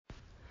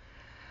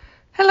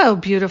Hello,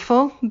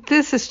 beautiful.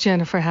 This is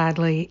Jennifer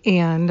Hadley,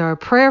 and our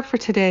prayer for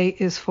today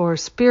is for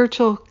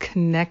spiritual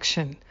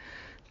connection,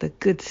 the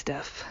good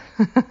stuff.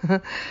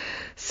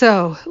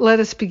 So let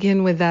us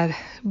begin with that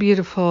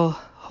beautiful,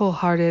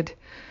 wholehearted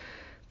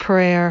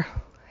prayer,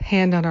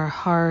 hand on our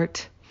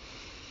heart,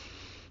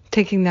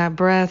 taking that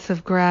breath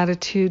of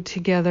gratitude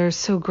together.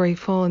 So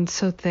grateful and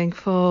so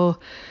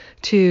thankful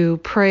to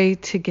pray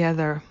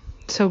together.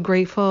 So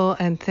grateful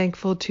and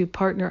thankful to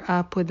partner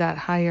up with that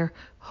higher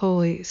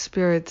Holy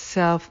Spirit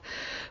self.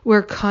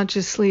 We're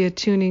consciously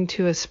attuning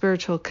to a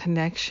spiritual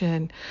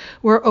connection.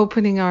 We're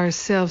opening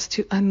ourselves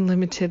to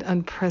unlimited,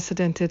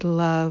 unprecedented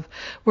love.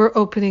 We're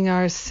opening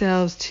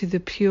ourselves to the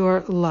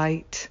pure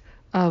light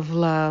of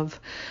love.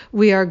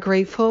 We are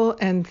grateful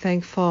and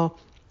thankful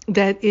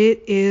that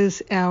it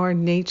is our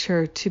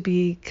nature to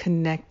be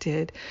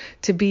connected,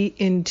 to be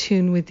in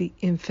tune with the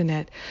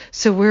infinite.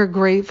 So we're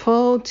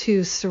grateful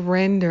to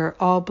surrender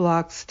all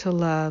blocks to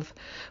love,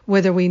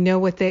 whether we know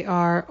what they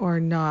are or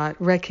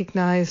not,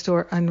 recognized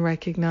or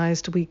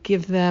unrecognized. We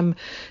give them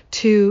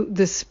to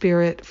the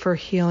Spirit for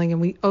healing,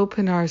 and we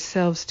open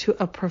ourselves to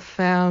a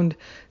profound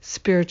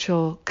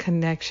spiritual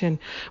connection.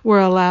 We're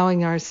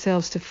allowing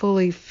ourselves to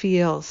fully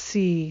feel,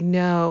 see,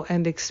 know,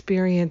 and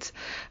experience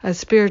a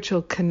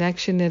spiritual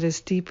connection that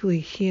is deeply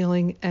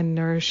healing and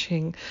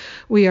nourishing.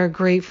 We are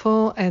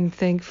grateful and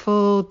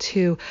thankful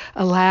to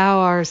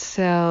allow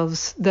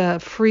ourselves the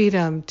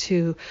freedom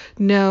to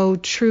know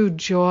true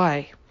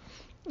joy.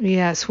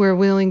 Yes, we're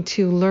willing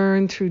to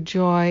learn through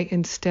joy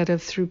instead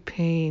of through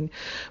pain.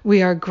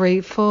 We are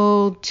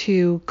grateful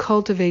to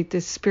cultivate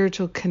this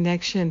spiritual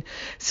connection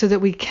so that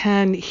we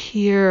can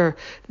hear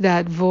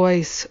that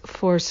voice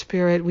for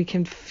Spirit. We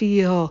can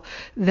feel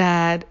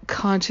that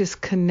conscious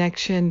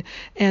connection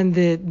and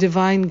the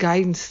divine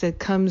guidance that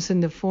comes in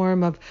the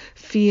form of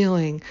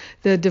feeling,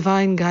 the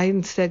divine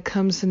guidance that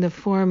comes in the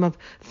form of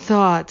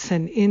thoughts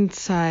and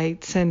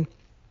insights and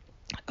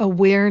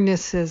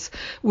awarenesses.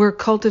 We're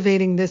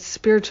cultivating this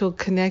spiritual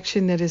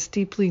connection that is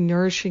deeply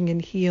nourishing and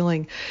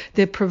healing,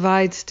 that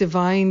provides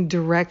divine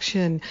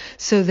direction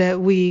so that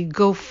we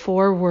go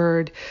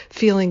forward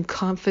feeling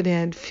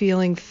confident,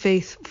 feeling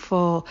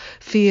faithful,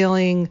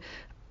 feeling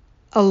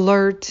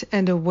alert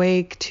and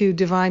awake to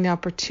divine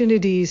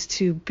opportunities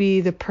to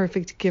be the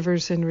perfect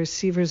givers and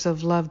receivers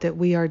of love that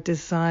we are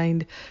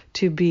designed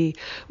to be.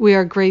 We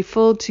are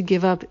grateful to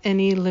give up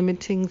any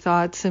limiting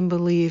thoughts and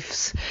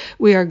beliefs.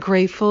 We are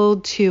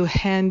grateful to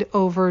hand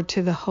over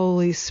to the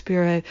Holy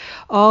Spirit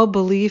all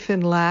belief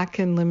and lack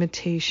and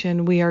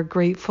limitation. We are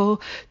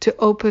grateful to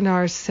open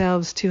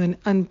ourselves to an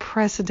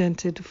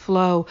unprecedented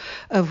flow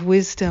of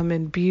wisdom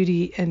and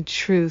beauty and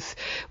truth.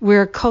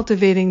 We're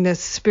cultivating this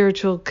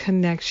spiritual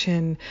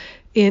connection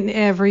in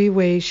every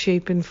way,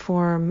 shape, and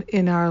form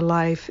in our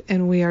life,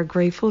 and we are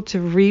grateful to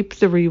reap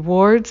the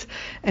rewards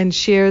and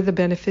share the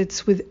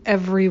benefits with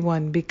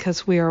everyone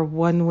because we are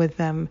one with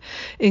them.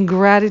 In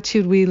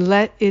gratitude, we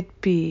let it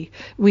be.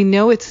 We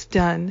know it's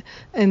done,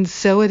 and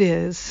so it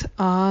is.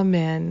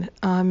 Amen.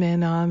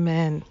 Amen.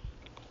 Amen.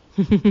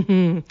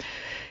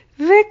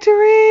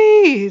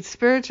 Victory!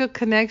 Spiritual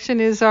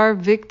connection is our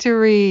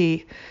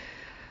victory.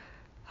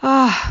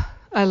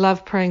 I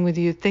love praying with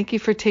you. Thank you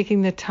for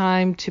taking the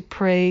time to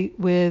pray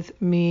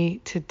with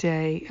me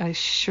today. I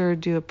sure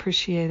do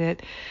appreciate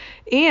it.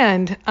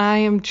 And I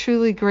am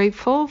truly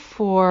grateful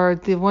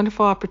for the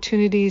wonderful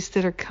opportunities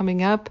that are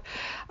coming up.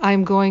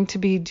 I'm going to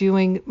be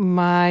doing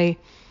my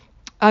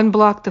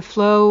Unblock the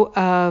Flow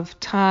of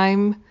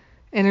Time,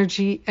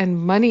 Energy, and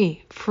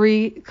Money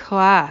free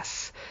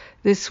class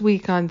this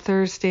week on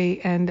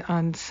Thursday and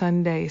on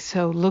Sunday.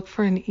 So look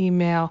for an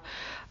email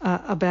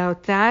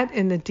about that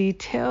and the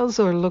details,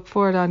 or look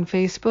for it on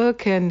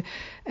Facebook,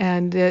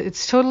 and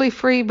it's totally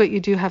free, but you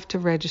do have to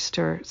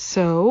register.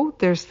 So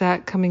there's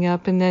that coming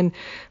up. And then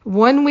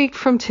 1 week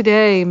from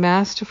today,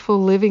 Masterful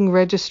Living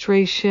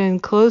registration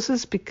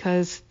closes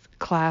because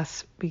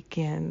class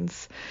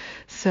begins.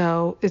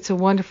 So it's a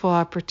wonderful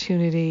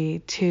opportunity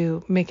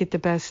to make it the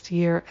best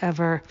year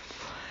ever.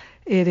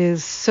 It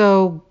is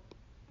so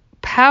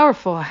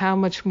powerful how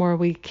much more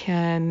we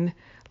can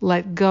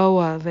let go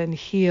of and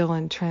heal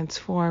and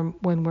transform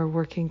when we're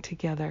working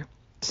together.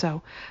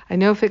 So I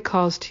know if it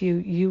calls to you,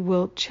 you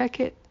will check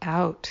it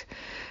out.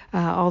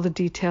 All the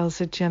details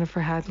at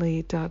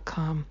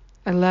jenniferhadley.com.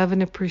 I love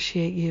and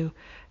appreciate you.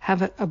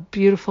 Have a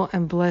beautiful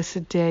and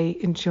blessed day,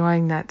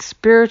 enjoying that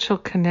spiritual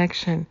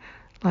connection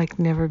like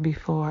never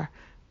before.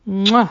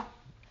 Mwah!